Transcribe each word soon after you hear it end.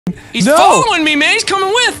He's following me, man. He's coming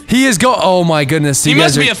with. He is oh my goodness. He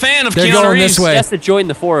must be a fan of Keanu Reeves. They're going this way. He has to join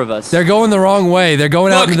the 4 of us. They're going the wrong way. They're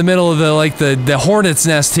going out in the middle of the hornet's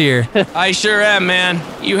nest here. I sure am, man.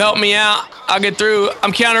 You help me out. I'll get through.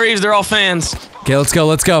 I'm Keanu Reeves. They're all fans. Okay, let's go.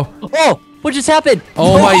 Let's go. Oh, what just happened?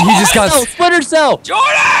 Oh my, he just got Splinter Cell.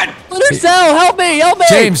 Jordan! Splinter Cell, help me, help me.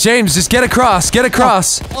 James, just get across. Get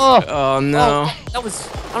across. Oh no. That was,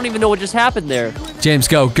 I don't even know what just happened there. James,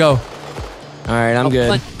 go. All right, I'm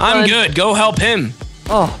good. I'm good. Go help him.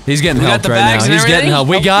 Oh, he's getting help right now. He's getting help.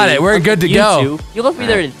 We got it. We're good to go. You left me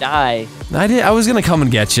there to die. I did. I was gonna come and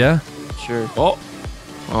get you. Sure. Oh,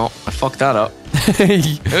 I fucked that up.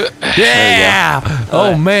 Yeah.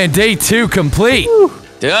 Oh man, day 2 complete.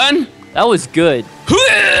 Done. That was good.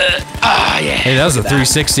 Ah, yeah. Hey, that was a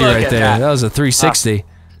 360 right there. That was a 360.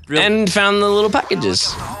 And found the little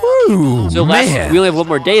packages. Ooh, So man. we only have one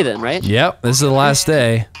more day then, right? Yep, this is the last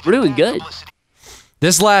day. We're doing good.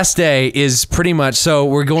 This last day is pretty much, so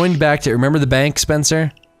we're going back to, remember the bank,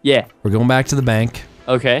 Spencer? Yeah. We're going back to the bank.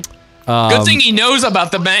 Okay. Good thing he knows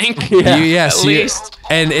about the bank. Yeah. At least.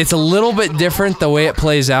 And it's a little bit different the way it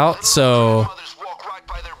plays out, so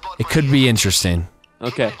it could be interesting.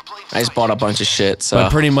 Okay. I just bought a bunch of shit, so.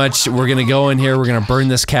 But pretty much, we're gonna go in here, we're gonna burn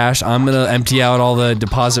this cash, I'm gonna empty out all the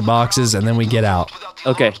deposit boxes, and then we get out.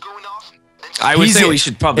 Okay. I would say we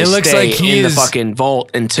should probably stay in the fucking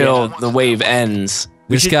vault until the wave ends.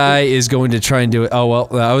 This guy is going to try and do it. Oh well,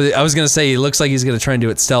 I was gonna say he looks like he's gonna try and do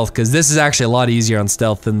it stealth because this is actually a lot easier on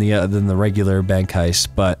stealth than the regular bank heist,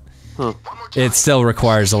 but it still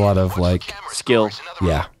requires a lot of like skill.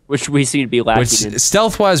 Yeah, which we seem to be lacking. in.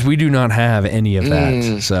 Stealth-wise, we do not have any of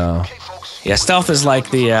that. So yeah, stealth is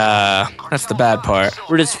like the that's the bad part.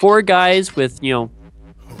 We're just 4 guys with you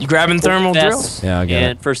grabbing thermal drills. Yeah, I get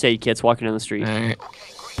and first aid kits walking down the street. All right.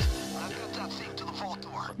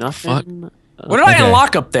 Nothing. What did I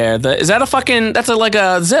unlock up there? Is that a fucking? That's like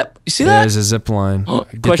a zip. You see that? There's a zip line.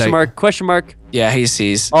 Question mark? Question mark? Yeah, he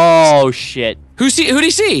sees. Oh shit! Who'd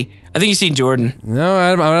he see? I think he's seen Jordan. No,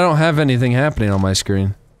 I don't have anything happening on my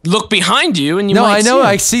screen. Look behind you, and you. No, might I know see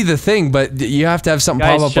I see the thing, but you have to have something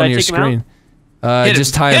Guys, pop up on your screen.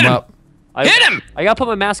 Just tie Hit him him. up. Hit him! I gotta put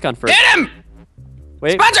my mask on first. Hit him!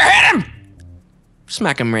 Wait. Spencer, hit him!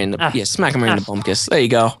 Smack him right in the smack him right in the bumkus. There you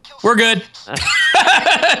go. We're good.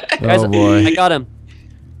 Guys, oh boy! I got him.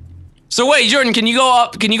 So wait, Jordan, can you go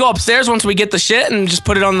up? Can you go upstairs once we get the shit and just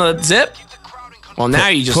put it on the zip? Well, now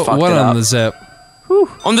you just fucked what it up. on the zip?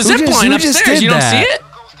 On the zip line upstairs. You don't see it?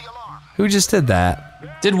 Who just did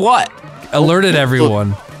that? Did what? Alerted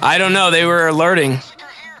everyone. I don't know. They were alerting.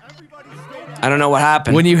 I don't know what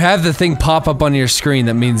happened. When you have the thing pop up on your screen,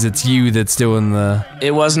 that means it's you that's doing the...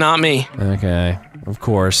 It was not me. Okay, of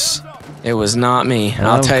course. It was not me.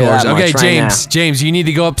 I'll tell you that Okay, much James, James, you need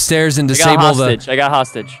to go upstairs and disable I got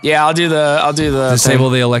hostage. Yeah, I'll do the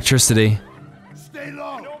disable the electricity.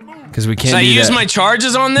 Because we can't Should I use my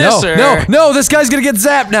charges on this? No, this guy's gonna get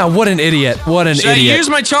zapped now. What an idiot. What an idiot. Should I use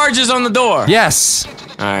my charges on the door? Yes.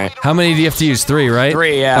 Alright. How many do you have to use? 3, right?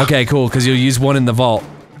 3, yeah. Okay, cool, because you'll use 1 in the vault.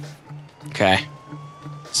 Okay.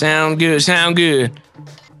 Sound good, sound good.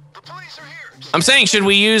 I'm saying, should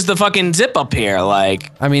we use the fucking zip up here,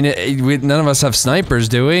 like... I mean, none of us have snipers,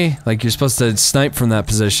 do we? Like, you're supposed to snipe from that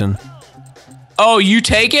position. Oh, you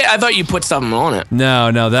take it? I thought you put something on it.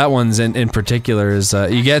 No, that one's in particular is,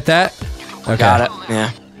 you get that? Okay. Got it,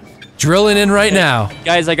 yeah. Drilling in right now.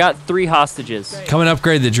 Guys, I got 3 hostages. Come and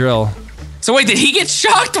upgrade the drill. So wait, did he get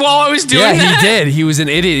shocked while I was doing that? Yeah, he did. He was an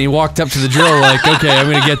idiot. He walked up to the drill like, okay,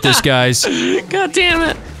 I'm gonna get this, guys. God damn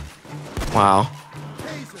it. Wow.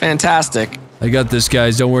 Fantastic. I got this,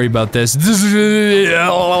 guys. Don't worry about this.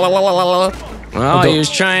 Well, he was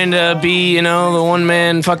trying to be, you know, the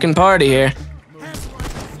one-man fucking party here.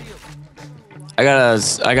 I got a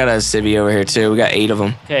civvy over here too. We got 8 of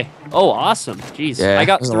them. Okay. Oh, awesome. Jeez. Yeah, I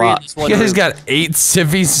got 3 in this one. You guys got 8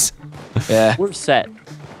 civvies. Yeah. We're set.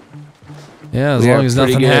 Yeah, as long as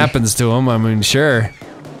nothing happens to them, I mean, sure.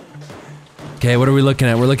 Okay, what are we looking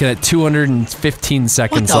at? We're looking at 215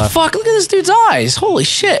 seconds left. What the fuck? Look at this dude's eyes. Holy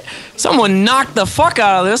shit. Someone knocked the fuck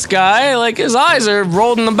out of this guy. Like, his eyes are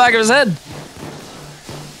rolled in the back of his head.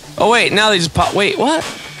 Oh, wait. Now they just pop. Wait, what?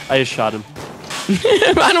 I just shot him.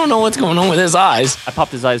 I don't know what's going on with his eyes. I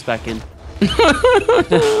popped his eyes back in.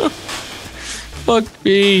 Fuck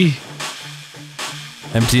me.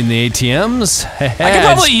 Emptying the ATMs. I could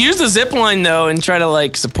probably use the zip line though and try to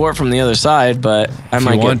like support from the other side, but I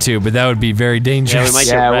might want to, but that would be very dangerous.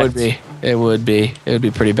 Yeah, it would be. It would be. It would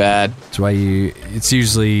be pretty bad. That's why it's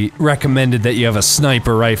usually recommended that you have a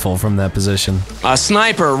sniper rifle from that position. A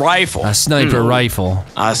sniper rifle. A sniper rifle.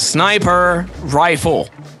 A sniper rifle.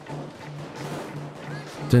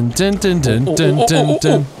 Dun dun dun dun dun dun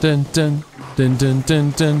dun dun dun dun dun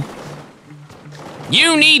dun dun.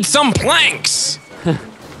 You need some planks.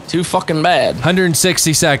 Too fucking bad.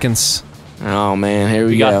 160 seconds. Oh man, here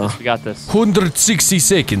we We go. got this. We got this. 160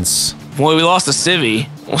 seconds. Boy, we lost a civvy.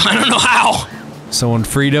 Well, I don't know how. Someone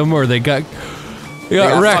freed him, or they got They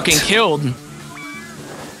got wrecked. fucking killed.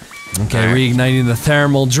 Okay, reigniting the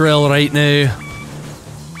thermal drill right now.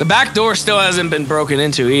 The back door still hasn't been broken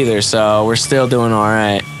into either, so we're still doing all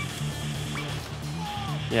right.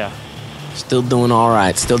 Yeah. Still doing all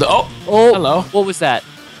right. Oh, hello. What was that?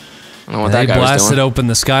 I don't know what They that guy was blasted doing. open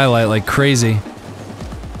the skylight like crazy.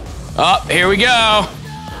 Oh, here we go.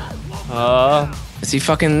 Uh, Is he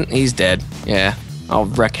fucking? He's dead. Yeah, I'll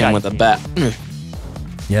wreck him with a bat.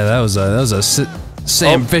 Yeah, that was a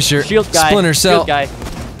Sam Fisher shield guy. Splinter Cell. Shield guy.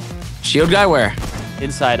 Shield guy where?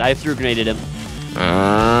 Inside. I threw grenaded him.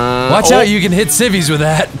 Watch out, you can hit civvies with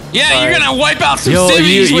that. Yeah, Sorry. you're gonna wipe out some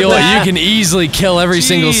civvies with that. You can easily kill every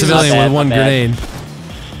single Jesus. civilian Not bad, with one not bad.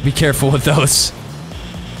 grenade. Be careful with those.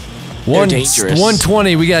 They're dangerous.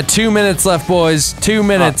 120. We got 2 minutes left, boys. 2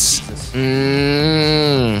 minutes.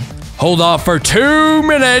 Hold off for 2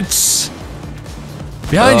 minutes.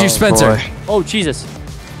 Behind you, Spencer. boy. Oh, Jesus.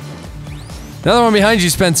 Another one behind you,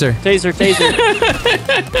 Spencer. Taser,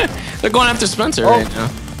 taser. They're going after Spencer right now.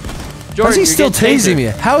 Jordan, How's he you're still getting tasing tasered. me?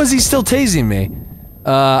 How is he still tasing me?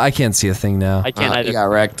 I can't see a thing now. I can't He either. got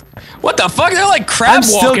wrecked. What the fuck? They're like crab I'm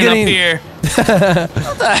still walking getting- up here.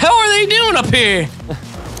 What the hell are they doing up here?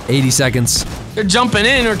 80 seconds. They're jumping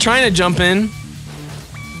in or trying to jump in.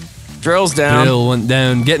 Drill's down. Drill went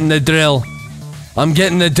down. Getting the drill. I'm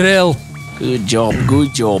getting the drill. Good job.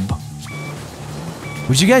 Good job.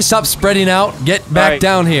 Would you guys stop spreading out? Get back Alright,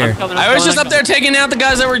 down I'm here. coming, I was just I'm up there taking out the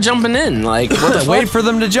guys that were jumping in. Like, what the fuck? Wait for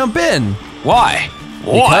them to jump in. Why?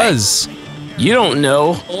 Why? Because. You don't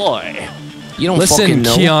know. Boy. You don't Listen, fucking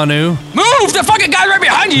know. Keanu. Move! The fucking guy's right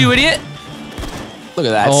behind you, you idiot! Look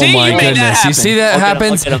at that. Oh See, my you made that goodness. happen. You see that I'll get him,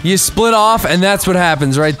 happens? I'll get him. You split off, and that's what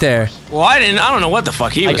happens right there. Well, I don't know what the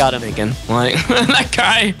fuck he was got him. thinking. Like, that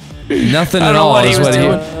guy. Nothing I at don't know all what he is was what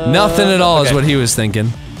doing. he. Nothing at all is Okay. what he was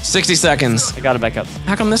thinking. 60 seconds. I got him back up.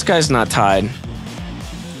 How come this guy's not tied?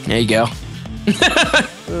 There you go.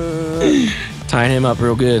 Tying him up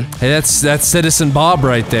real good. Hey, that's Citizen Bob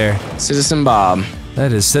right there. Citizen Bob.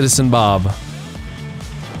 That is Citizen Bob.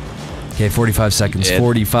 Okay, 45 seconds. Dead.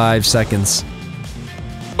 45 seconds.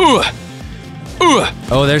 Ooh! Ooh!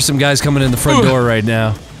 Oh, there's some guys coming in the front Ooh. door right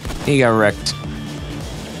now. He got wrecked.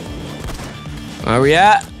 Where are we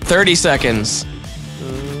at? 30 seconds.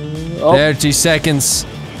 30 seconds.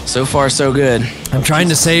 So far, so good. I'm trying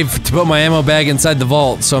to save to put my ammo bag inside the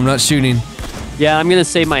vault, so I'm not shooting. Yeah, I'm gonna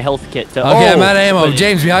save my health kit. To Okay, I'm out of put ammo. it in.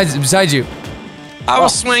 James, beside you. I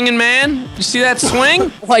was swinging, man. You see that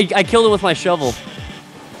swing? Like, I killed him with my shovel.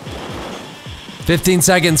 15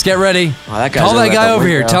 seconds. Get ready. Oh, that guy's Call that at guy the over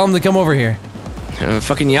here. window. Tell him to come over here.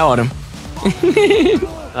 Fucking yell at him.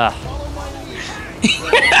 Ah.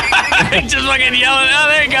 Just fucking yelling. Oh,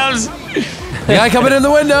 there he goes. The guy coming in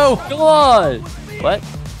the window. Come on! What?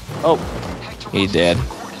 Oh, He did.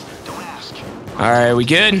 Alright, we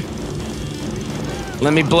good?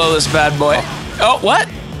 Let me blow this bad boy. Oh, what?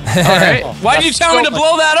 Alright. Why did you tell me to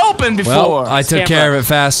blow that open before? Well, I took Camera. care of it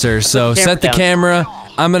faster. So camera set the down. camera.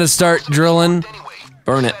 I'm gonna start drilling.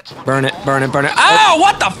 Burn it. Burn it. Burn it. Burn it. Oh,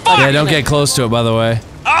 what the fuck? Yeah, don't get close to it, by the way.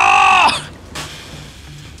 Oh!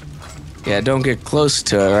 Yeah, don't get close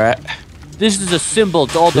to it, right? this is a symbol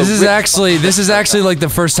to all the. This is rich actually like the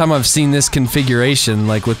first time I've seen this configuration,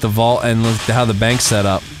 like with the vault and with how the bank's set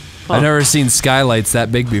up. I've never seen skylights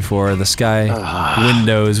that big before. The sky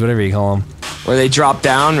windows, whatever you call them. Where they drop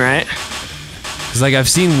down, right? Cause like I've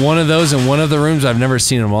seen one of those in one of the rooms. I've never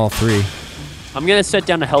seen them all three. I'm gonna set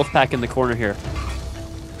down a health pack in the corner here.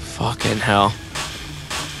 Fucking hell.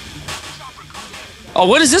 Oh,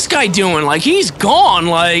 what is this guy doing? Like, he's gone,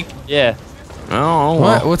 like... Yeah. Oh, What?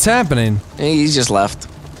 well. What's happening? He's just left.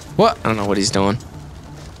 What? I don't know what he's doing.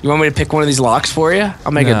 You want me to pick one of these locks for you?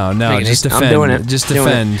 I'll make No, it. no, make it just easy. defend. I'm doing it. Just Doing it.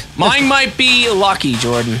 defend. Mine might be lucky,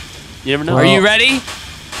 Jordan. You never know. Are you ready?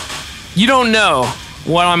 You don't know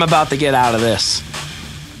what I'm about to get out of this.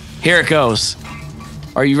 Here it goes.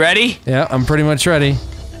 Are you ready? Yeah, I'm pretty much ready.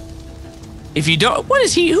 If you don't, what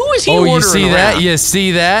is he? Who is he Oh, ordering you see around? that? You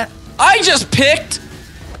see that? I just picked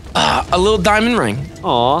a little diamond ring.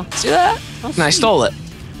 Aw. See that? And I stole it.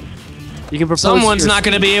 You can propose. Someone's your- not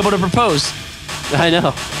going to be able to propose. I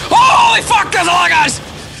know. Holy fuck! There's a lot of guys.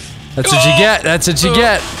 That's what you get. That's what you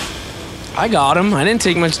get. I got him. I didn't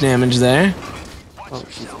take much damage there. Oh,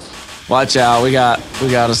 Jesus. Watch out. We got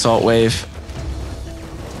assault wave.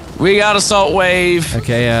 We got assault wave.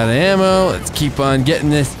 Okay, out of ammo. Let's keep on getting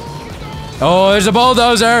this. Oh, there's a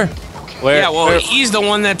bulldozer. Where? Yeah, well, where? he's the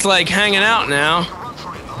one that's like hanging out now.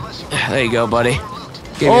 There you go, buddy.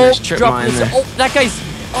 Give me Oh, this trip drop mine this. there. Oh, that guy's.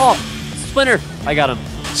 Oh, Splinter. I got him.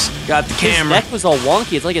 Got the His camera. neck was all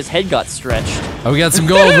wonky. It's like his head got stretched. Oh, we got some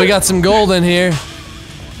gold. We got some gold in here.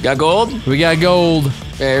 Got gold? We got gold.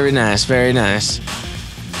 Very nice, very nice.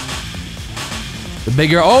 The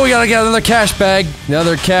bigger. Oh, we gotta get another cash bag.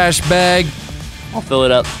 Another cash bag. I'll fill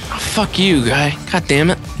it up. Oh, fuck you, guy. God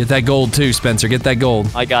damn it. Get that gold too, Spencer. Get that gold.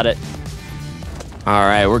 I got it. All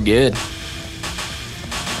right, we're good.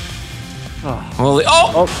 Oh. Holy!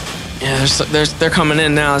 Oh! Oh. Yeah, they're coming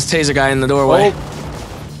in now. This taser guy in the doorway.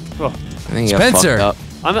 Oh. I think he got Spencer. fucked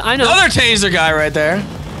up. I know. Another taser guy right there.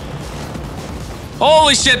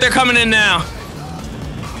 Holy shit! They're coming in now.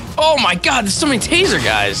 Oh my god! There's so many taser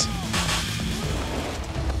guys.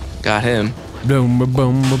 Got him. Boom, boom,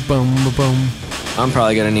 boom, boom, boom. I'm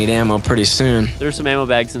probably gonna need ammo pretty soon. There's some ammo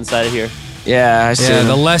bags inside of here. Yeah, I see. Yeah, the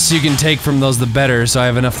them. less you can take from those, the better. So I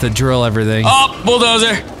have enough to drill everything. Oh,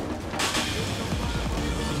 bulldozer!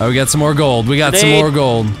 Oh, we got some more gold. We got some Nade. more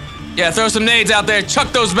gold. Yeah, throw some nades out there.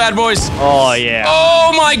 Chuck those bad boys. Oh yeah.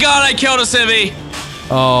 Oh my god! I killed a civvy.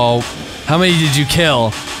 Oh, how many did you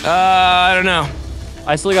kill? I don't know.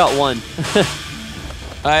 I still got one.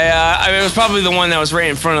 I mean, it was probably the one that was right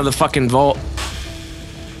in front of the fucking vault.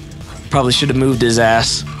 Probably should have moved his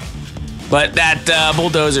ass. But that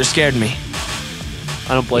bulldozer scared me.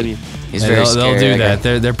 I don't blame you. He's Hey, very they'll scary. do I that.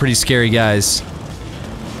 got- They're pretty scary guys.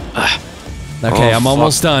 Okay, Oh, I'm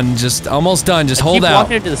almost done. Just almost done. Just hold Keep out.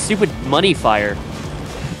 walking into the stupid money fire.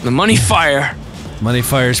 The money fire. Money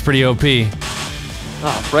fire's pretty OP.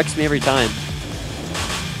 Oh, it wrecks me every time.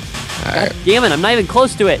 Alright. Damn it, I'm not even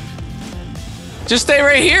close to it. Just stay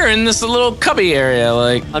right here in this little cubby area,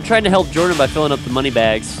 like. I'm trying to help Jordan by filling up the money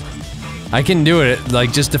bags. I can do it.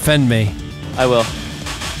 Like, just defend me. I will.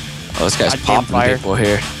 Oh, this guy's Goddamn popping fire. people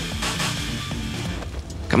here.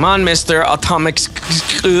 Come on, Mr. Atomic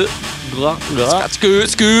Scoot,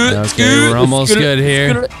 scoot. Okay, we're almost good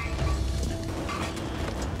here.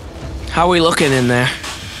 How we looking in there?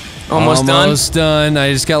 Almost done.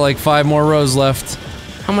 I just got like 5 more rows left.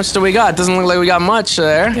 done? How much do we got? Doesn't look like we got much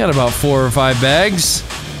there. Got about 4 or 5 bags.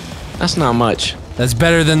 That's not much. That's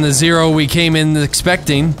better than the 0 we came in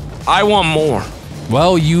expecting. I want more.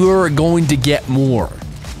 Well, you are going to get more.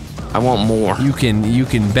 I want more. You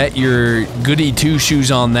can bet your goody 2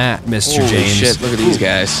 shoes on that, Mr. Holy James. shit, look at these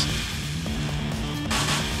guys.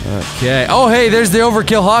 Okay. Oh, hey, there's the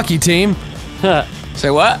Overkill hockey team. Say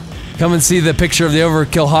what? Come and see the picture of the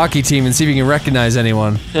Overkill hockey team and see if you can recognize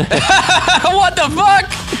anyone. What the fuck?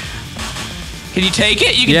 Can you take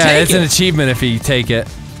it? You can Yeah, take it's it. an achievement if you take it.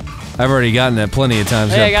 I've already gotten it plenty of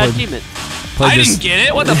times. Hey, I got an played- achievement. played I this- didn't get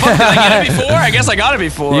it. What the fuck? Did I get it before? I guess I got it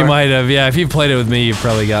before. You might have, yeah. If you've played it with me, you've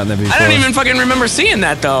probably gotten it before. I don't even fucking remember seeing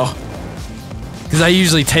that though. Because I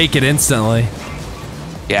usually take it instantly.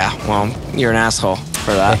 Yeah, well, you're an asshole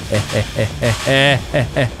for that.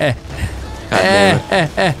 God damn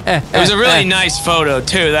it. It was a really nice photo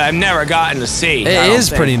too that I've never gotten to see. It is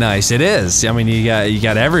pretty nice. It is. I mean, you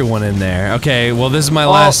got everyone in there. Okay, well, this is my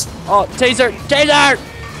last. Oh, taser! Taser!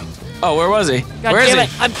 Oh, where was he? God Where is damn he?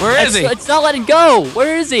 it. I'm- Where is he? It's not letting go.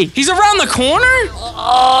 Where is he? He's around the corner?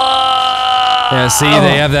 Yeah, see,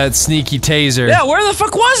 they have that sneaky taser. Yeah, where the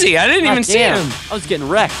fuck was he? I didn't God even see damn. him. I was getting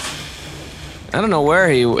wrecked. I don't know where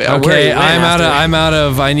he. Where he Okay, went I'm out after.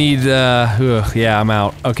 of. I need. Yeah, I'm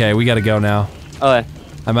out. Okay, we gotta go now. Okay.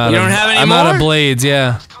 I'm out. You of, don't have any I'm out of more? blades.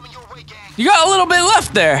 Yeah. You got a little bit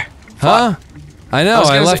left there. Huh? I know. was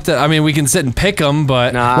I gonna left it. I mean, we can sit and pick them,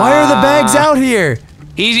 but Nah. why are the bags out here?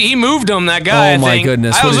 He moved him. That guy. Oh I my think.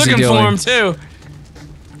 goodness, I what was is he looking for doing? him too.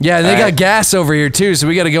 Yeah, and they Alright. got gas over here too, so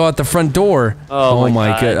we got to go out the front door. Oh my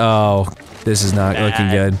God. good. Oh, this is not looking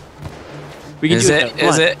good. We can Is do it? it. Come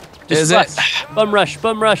Is on. it? Just Is rush. it? Bum rush.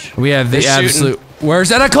 Bum rush. We have the They're shooting. absolute. Where's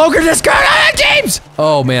that? A cloaker just got out, James!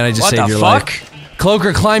 Oh man, I just What saved the your fuck? life.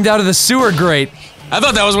 Cloaker climbed out of the sewer grate. I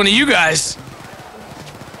thought that was one of you guys.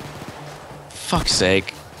 Fuck's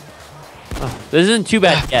sake. This isn't too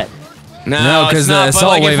bad yet. No, 'cause it's the not, but,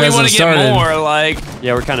 assault like, wave if we hasn't want to get started. more, like,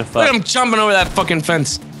 Yeah, we're kind of look at fucked. him jumping over that fucking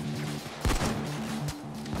fence.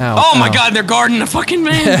 Ow, Oh my ow. god, they're guarding the fucking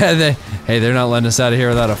man. They're not letting us out of here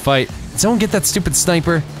without a fight. Did someone get that stupid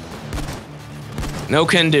sniper? No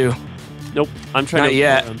can do. Nope. I'm trying Not to.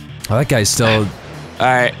 yet. Oh, that guy's still. All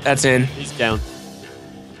right, that's in. He's down.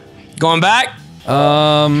 Going back.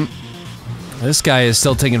 This guy is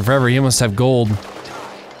still taking forever. He must have gold.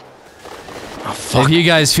 Oh If you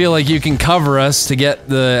guys feel like you can cover us to get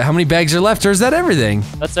the, how many bags are left, or is that everything?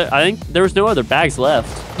 That's it. I think there was no other bags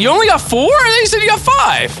left. You only got 4? I think you said you got 5.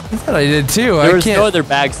 I thought I did too. There was no other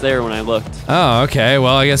bags there when I looked. Oh, okay.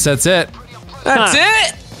 Well, I guess that's it. That's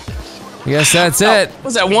it. I guess that's it.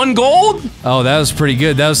 Was that 1 gold? Oh, that was pretty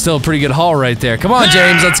good. That was still a pretty good haul right there. Come on,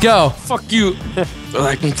 James, let's go. Fuck you.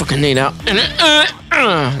 I can fucking need out.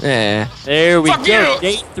 Yeah. There we Fuck go. you.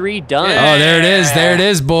 Day 3 done. Oh, there it is. There it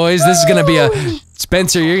is, boys. This is gonna be a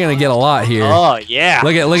Spencer. You're gonna get a lot here. Oh yeah.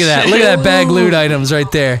 Look at that. Look at that bag loot items right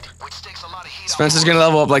there. Spencer's gonna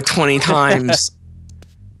level up like 20 times.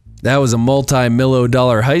 That was a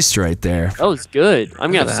multi-million-dollar heist right there. That was good.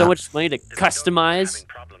 I'm gonna have Look at so that. much money to customize.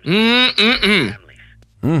 Mm-hmm.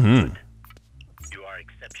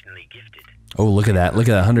 Oh, look at that. Look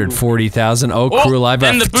at that. 140,000. Oh, crew alive.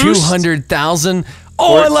 and the At boost. 200,000.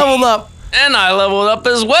 Oh, I leveled up. And I leveled up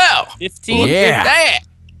as well. 15. Look Yeah. at that.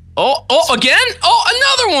 Oh, again? Oh,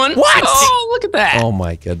 another one. What? Oh, look at that. Oh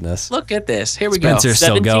my goodness. Look at this. Here we Spencer's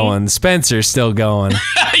still 17? going. Spencer's still going. go.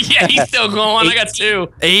 Yeah, he's still going. I got 2.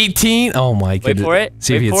 18. Oh my Wait goodness. for it.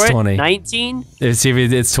 See if Wait it's for it. 20. 19. See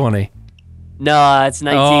if it's 20. No, it's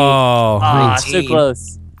 19. Oh. Ah, so 19.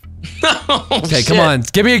 close. Okay, come on.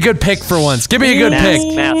 Give me a good pick for once. Give me a good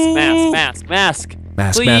pick. Mask.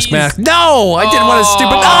 Mask, Please. mask. No! I didn't want a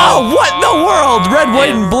stupid. Oh, what in the world? Red, white,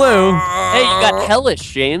 and blue. Hey, you got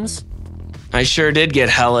hellish, James. I sure did get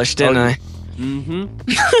hellish, didn't I?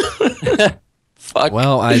 Mm-hmm. Fuck.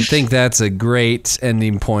 Well, I think that's a great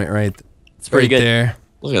ending point It's pretty good. there.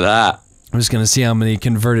 Look at that. I'm just gonna see how many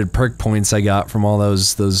converted perk points I got from all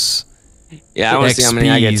those. Yeah, I want to see how many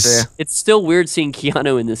I get XPs. too. It's still weird seeing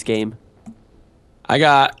Keanu in this game. I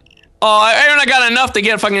got. Oh, I got enough to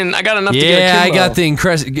get fucking. I got enough to get a Yeah, Kimbo. I got the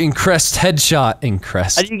Increst headshot.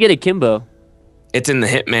 Increst. How did you get a Kimbo? It's in the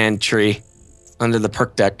Hitman tree, under the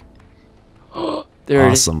perk deck. There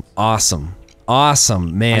it is.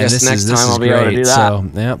 Awesome, man. I guess This next is time I'll be able to great. do that. So,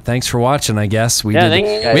 yeah, thanks for watching. I guess we Yeah, did. thank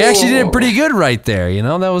you, guys. We actually did pretty good right there. You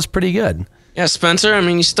know, that was pretty good. Yeah, Spencer. I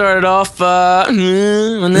mean, you started off, and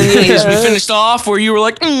then we finished off where you were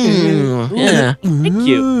like, yeah. Thank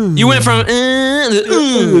you. You went from, yeah.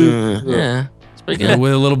 It's pretty good.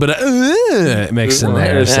 With a little bit of mixed in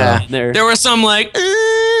there. So. Yeah. There. There was some like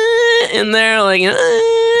in there, like.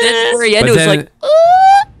 Then very end, But it was then- like.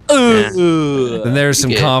 Then there's some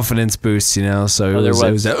Good. confidence boosts, you know. So Oh, there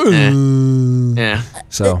it was Yeah.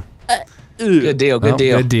 so Good deal. Good well,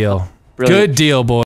 deal. good deal. Brilliant. Good deal, boy.